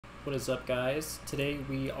What is up, guys? Today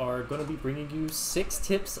we are going to be bringing you 6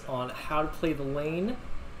 tips on how to play the lane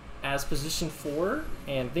as position 4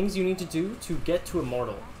 and things you need to do to get to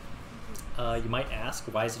Immortal. You might ask,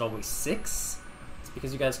 why is it always 6? It's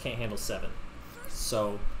because you guys can't handle 7.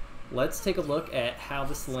 So let's take a look at how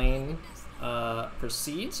this lane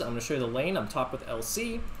proceeds. I'm going to show you the lane. I'm top with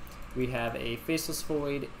LC. We have a Faceless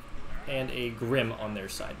Void and a Grim on their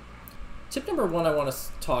side. Tip number 1 I want to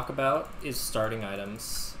talk about is starting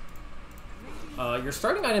items. Your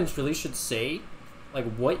starting items really should say like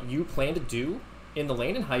what you plan to do in the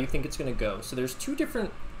lane and how you think it's going to go. So there's 2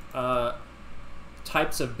 different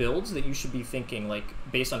types of builds that you should be thinking, like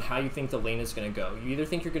based on how you think the lane is going to go. You either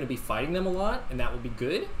think you're going to be fighting them a lot and that will be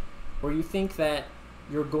good, or you think that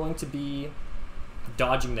you're going to be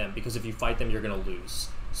dodging them because if you fight them you're going to lose.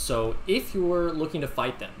 So if you're looking to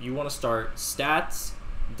fight them, you want to start stats,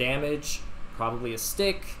 damage, probably a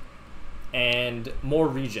stick, and more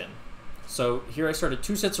regen. So here I started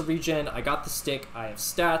 2 sets of regen, I got the stick, I have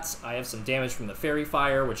stats, I have some damage from the fairy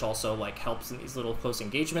fire, which also like helps in these little close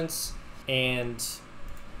engagements, and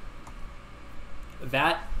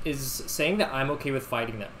that is saying that I'm okay with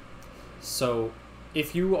fighting them. So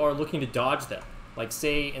if you are looking to dodge them, like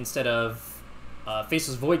say instead of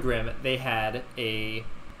Faceless Void Grim, they had a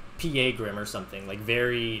PA Grim or something, like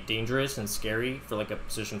very dangerous and scary for like a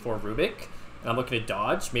position 4 Rubik, and I'm looking to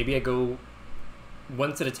dodge, maybe I go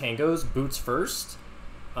 1 set of tangos, boots first,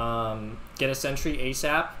 get a sentry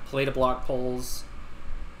ASAP, play to block pulls,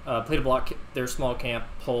 play to block their small camp,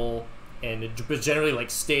 pull, and generally like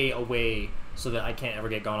stay away so that I can't ever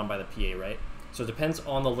get gone on by the PA, right? So it depends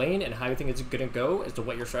on the lane and how you think it's gonna go as to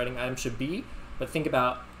what your starting item should be, but think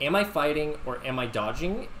about, am I fighting or am I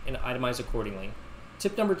dodging, and itemize accordingly.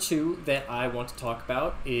 Tip number 2 that I want to talk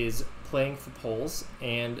about is playing for pulls,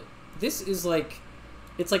 and this is like,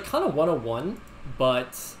 it's like kind of 101,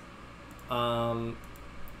 but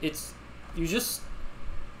it's, you just,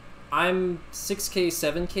 I'm 6K,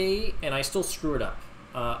 7K, and I still screw it up.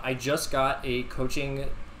 I just got a coaching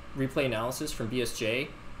replay analysis from BSJ.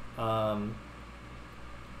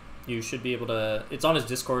 You should be able to, it's on his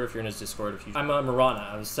Discord if you're in his Discord. I'm a Marana,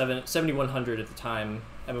 I was 7100 at the time,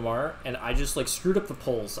 MMR, and I just like screwed up the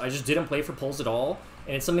pulls. I just didn't play for pulls at all,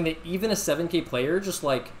 and it's something that even a 7K player just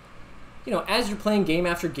like, you know, as you're playing game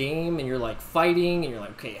after game and you're like fighting and you're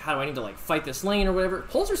like, okay, how do I need to like fight this lane or whatever?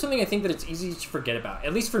 Pulls are something I think that it's easy to forget about,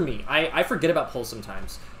 at least for me. I forget about pulls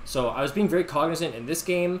sometimes. So I was being very cognizant in this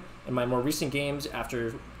game and my more recent games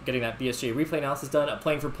after getting that BSJ replay analysis done of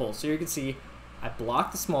playing for pulls. So you can see I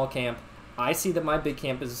blocked the small camp. I see that my big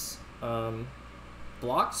camp is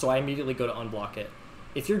blocked, so I immediately go to unblock it.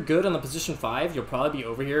 If you're good on the position 5, you'll probably be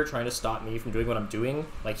over here trying to stop me from doing what I'm doing.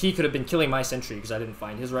 Like, he could have been killing my sentry because I didn't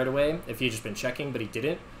find his right away if he had just been checking, but he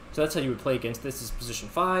didn't. So that's how you would play against this, is position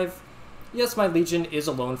 5. Yes, my Legion is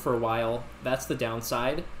alone for a while. That's the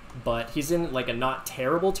downside. But he's in, like, a not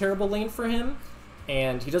terrible, terrible lane for him.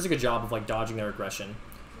 And he does a good job of, like, dodging their aggression.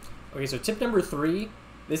 Okay, so tip number 3.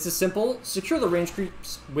 This is simple. Secure the range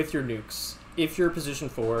creeps with your nukes if you're position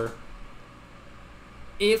 4.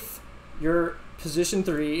 If you're position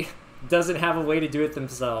 3 doesn't have a way to do it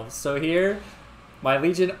themselves. So here, my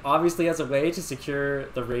Legion obviously has a way to secure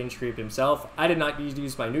the range creep himself. I did not need to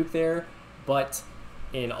use my nuke there, but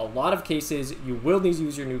in a lot of cases, you will need to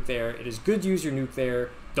use your nuke there. It is good to use your nuke there.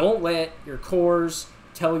 Don't let your cores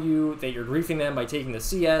tell you that you're griefing them by taking the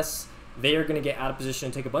CS. They are going to get out of position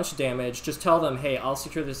and take a bunch of damage. Just tell them, hey, I'll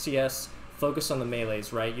secure the CS. Focus on the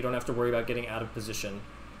melees, right? You don't have to worry about getting out of position.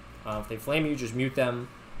 If they flame you, just mute them.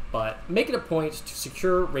 But make it a point to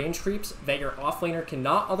secure range creeps that your offlaner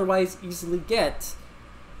cannot otherwise easily get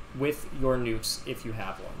with your nukes if you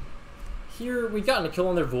have one. Here, we've gotten a kill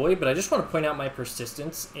on their Void, but I just want to point out my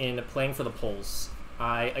persistence in playing for the pulls.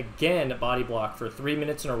 I, again, body block for 3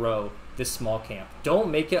 minutes in a row this small camp.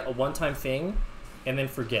 Don't make it a one-time thing and then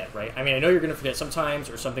forget, right? I mean, I know you're going to forget sometimes,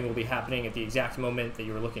 or something will be happening at the exact moment that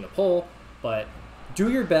you were looking to pull, but do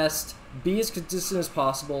your best, be as consistent as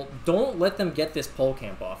possible. Don't let them get this pole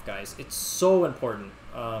camp off, guys. It's so important.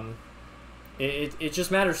 It just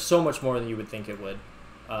matters so much more than you would think it would.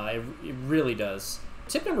 It really does.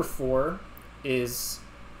 Tip number 4 is,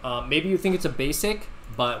 maybe you think it's a basic,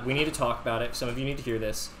 but we need to talk about it. Some of you need to hear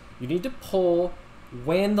this. You need to pull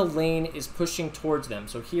when the lane is pushing towards them.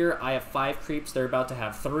 So here I have 5 creeps. They're about to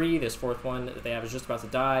have 3. This 4th one that they have is just about to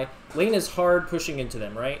die. Lane is hard pushing into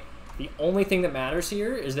them, right? The only thing that matters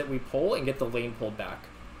here is that we pull and get the lane pulled back.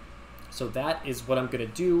 So that is what I'm going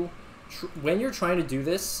to do. When you're trying to do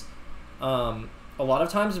this, a lot of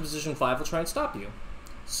times the position 5 will try and stop you.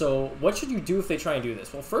 So what should you do if they try and do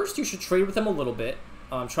this? Well, first you should trade with them a little bit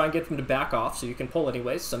Try and get them to back off so you can pull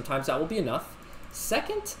anyways. Sometimes that will be enough.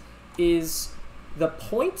 Second is the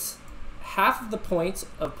point, half of the point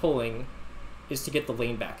of pulling is to get the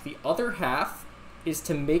lane back. The other half is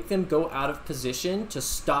to make them go out of position to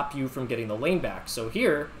stop you from getting the lane back. So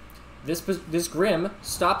here, this Grim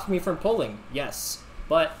stopped me from pulling, yes.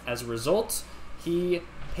 But as a result, he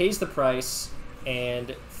pays the price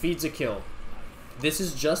and feeds a kill. This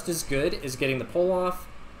is just as good as getting the pull off,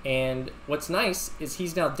 and what's nice is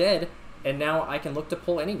he's now dead, and now I can look to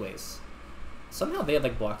pull anyways. Somehow they had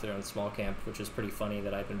like blocked their own small camp, which is pretty funny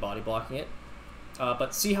that I've been body blocking it.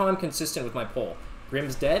 But see how I'm consistent with my pull.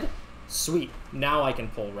 Grim's dead, sweet, now I can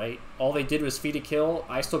pull, right? All they did was feed a kill,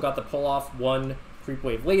 I still got the pull off 1 creep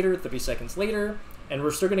wave later, 30 seconds later, and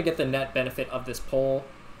we're still gonna get the net benefit of this pull.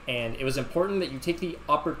 And it was important that you take the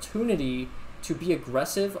opportunity to be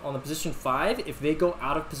aggressive on the position 5 if they go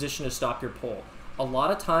out of position to stop your pull. A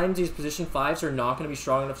lot of times these position 5s are not going to be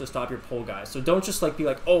strong enough to stop your pull, guys. So don't just like be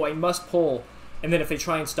like, oh, I must pull, and then if they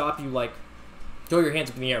try and stop you, like, throw your hands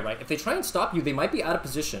up in the air, right? If they try and stop you, they might be out of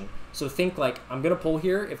position. So think like, I'm going to pull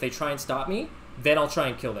here. If they try and stop me, then I'll try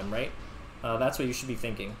and kill them, right? That's what you should be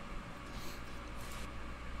thinking.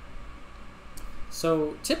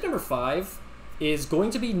 So tip number 5 is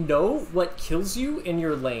going to be know what kills you in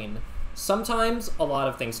your lane. Sometimes a lot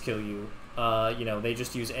of things kill you. You know, they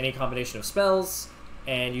just use any combination of spells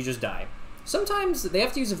and you just die. Sometimes they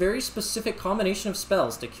have to use a very specific combination of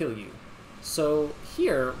spells to kill you. So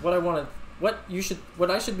here, what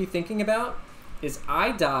I should be thinking about is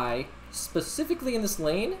I die specifically in this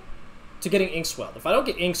lane to getting ink swelled. If I don't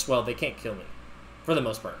get ink swelled, they can't kill me for the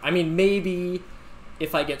most part. I mean, maybe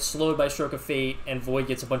if I get slowed by Stroke of Fate and Void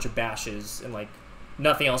gets a bunch of bashes and like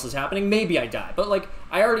nothing else is happening, maybe I die. But like,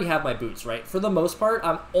 I already have my boots, right? For the most part,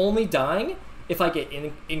 I'm only dying if I get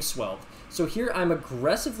ink swelled. So here I'm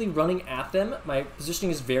aggressively running at them. My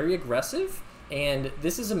positioning is very aggressive, and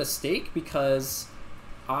this is a mistake because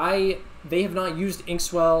they have not used ink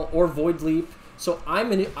swell or Void Leap. So I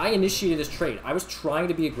initiated this trade. I was trying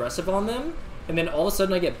to be aggressive on them, and then all of a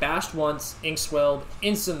sudden I get bashed once, ink swelled,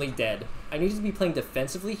 instantly dead. I needed to be playing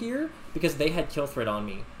defensively here because they had kill threat on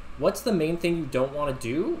me. What's the main thing you don't want to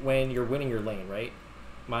do when you're winning your lane, right?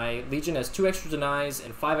 My Legion has 2 extra denies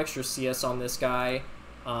and 5 extra CS on this guy.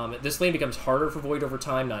 This lane becomes harder for Void over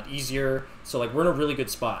time, not easier. So like, we're in a really good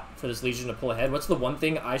spot for this Legion to pull ahead. What's the one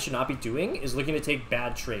thing I should not be doing is looking to take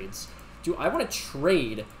bad trades. Do I want to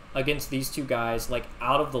trade against these 2 guys like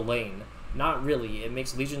out of the lane? Not really. It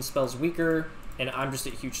makes Legion spells weaker, and I'm just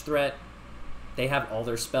a huge threat. They have all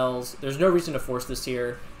their spells. There's no reason to force this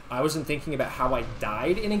here. I wasn't thinking about how I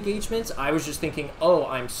died in engagements. I was just thinking, oh,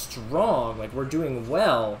 I'm strong, like we're doing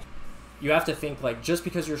well. You have to think like, just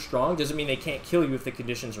because you're strong doesn't mean they can't kill you if the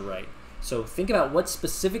conditions are right. So think about what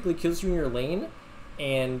specifically kills you in your lane,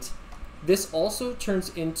 and this also turns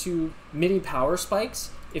into mini power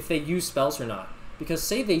spikes if they use spells or not. Because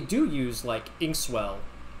say they do use like Inkswell,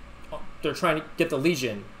 they're trying to get the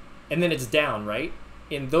Legion, and then it's down, right?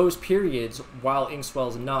 In those periods, while Inkswell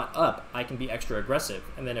is not up, I can be extra aggressive.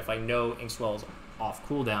 And then if I know Inkswell is off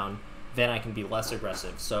cooldown, then I can be less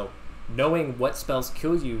aggressive. So knowing what spells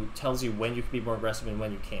kill you tells you when you can be more aggressive and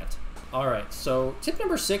when you can't. Alright, so tip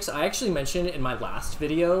number 6, I actually mentioned in my last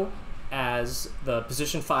video as the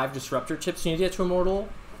position 5 disruptor tips you need to get to Immortal,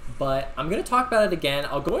 but I'm going to talk about it again.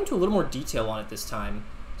 I'll go into a little more detail on it this time.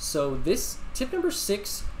 So this tip number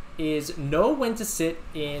 6 is know when to sit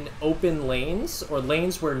in open lanes, or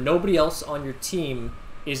lanes where nobody else on your team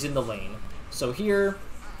is in the lane. So here,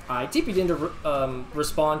 I TP'd in to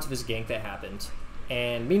respond to this gank that happened.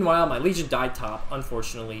 And meanwhile, my Legion died top,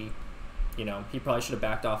 unfortunately. You know, he probably should have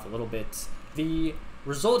backed off a little bit. The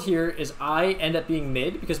result here is I end up being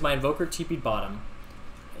mid because my Invoker TP'd bottom.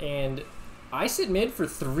 And I sit mid for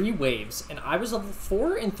 3 waves, and I was level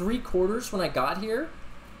 4 3/4 when I got here,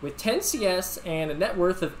 with 10 CS and a net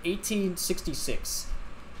worth of 1866.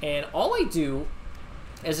 And all I do,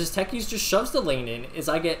 as this Techies just shoves the lane in, is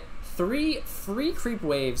I get 3 free creep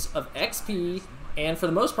waves of XP, and for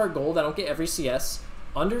the most part gold. I don't get every CS,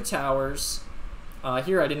 under towers.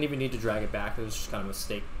 Here I didn't even need to drag it back, it was just kind of a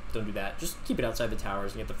mistake. Don't do that, just keep it outside the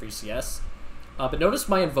towers and get the free CS. But notice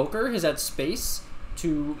my Invoker has had space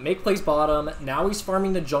to make plays bottom. Now he's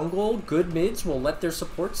farming the jungle. Good mids will let their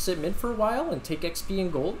supports sit mid for a while and take XP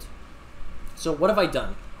and gold. So what have I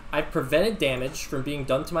done? I've prevented damage from being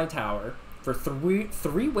done to my tower for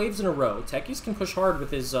three waves in a row. Techies can push hard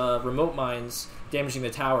with his remote mines damaging the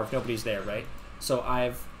tower if nobody's there, right? So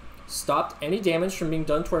I've stopped any damage from being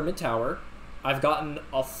done to our mid tower. I've gotten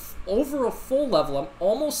over a full level. I'm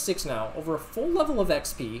almost 6 now. Over a full level of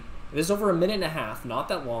XP. This is over a minute and a half, not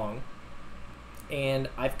that long. and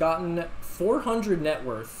I've gotten 400 net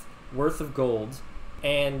worth of gold,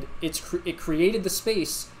 and it created the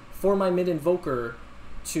space for my mid invoker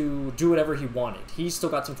to do whatever he wanted. He still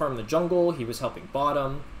got some farm in the jungle, he was helping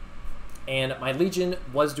bottom, and my Legion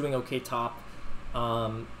was doing okay top.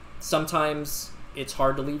 Sometimes it's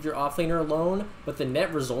hard to leave your offlaner alone, but the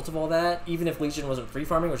net result of all that, even if Legion wasn't free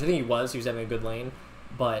farming, which I think he was having a good lane,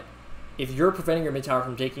 but if you're preventing your mid tower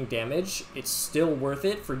from taking damage, it's still worth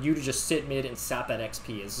it for you to just sit mid and sap that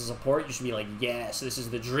XP. As a support, you should be like, yes, this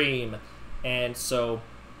is the dream. And so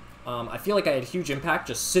I feel like I had huge impact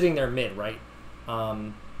just sitting there mid, right?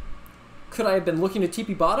 Could I have been looking to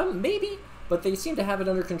TP bottom? Maybe, but they seem to have it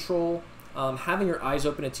under control. Having your eyes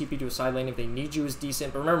open and TP to a side lane if they need you is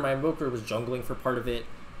decent. But remember, my invoker was jungling for part of it.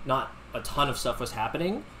 Not a ton of stuff was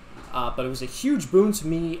happening. But it was a huge boon to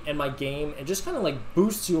me and my game, and just kind of like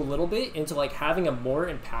boosts you a little bit into like having a more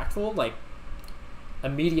impactful, like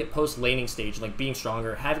immediate post laning stage, like being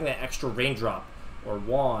stronger, having that extra raindrop or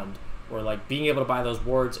wand, or like being able to buy those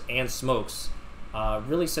wards and smokes,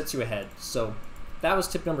 really sets you ahead. So that was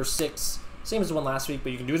tip number 6. Same as the one last week,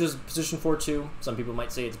 but you can do it as position 4 too. Some people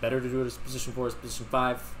might say it's better to do it as position 4 as position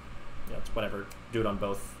 5. You know, it's whatever. Do it on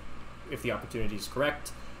both if the opportunity is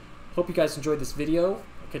correct. Hope you guys enjoyed this video.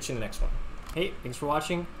 I'll catch you in the next one. Hey, thanks for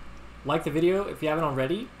watching. Like the video if you haven't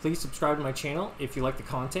already. Please subscribe to my channel if you like the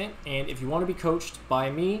content. And if you want to be coached by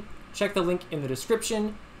me, check the link in the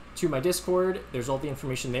description to my Discord. There's all the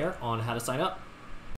information there on how to sign up.